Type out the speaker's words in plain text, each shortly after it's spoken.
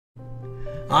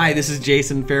Hi, this is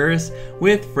Jason Ferris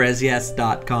with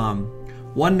Fresyes.com,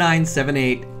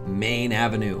 1978 Maine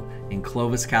Avenue in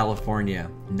Clovis, California,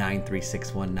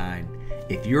 93619.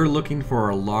 If you're looking for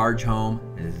a large home,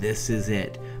 this is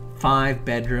it. 5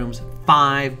 bedrooms,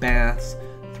 5 baths,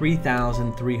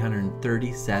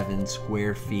 3,337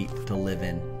 square feet to live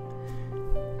in.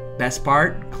 Best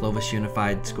part, Clovis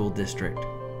Unified School District.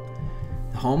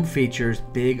 The home features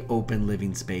big open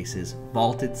living spaces,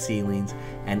 vaulted ceilings,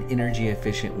 and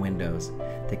energy-efficient windows.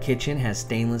 The kitchen has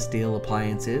stainless steel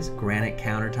appliances, granite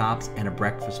countertops, and a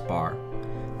breakfast bar.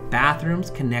 Bathrooms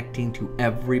connecting to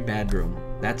every bedroom.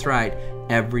 That's right,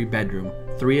 every bedroom.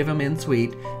 3 of them en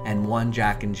suite and 1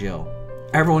 Jack and Jill.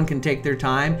 Everyone can take their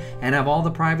time and have all the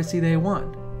privacy they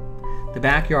want. The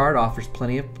backyard offers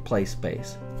plenty of play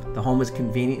space. The home is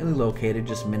conveniently located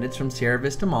just minutes from Sierra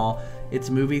Vista Mall. It's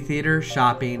movie theater,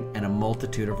 shopping, and a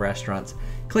multitude of restaurants.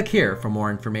 Click here for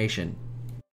more information.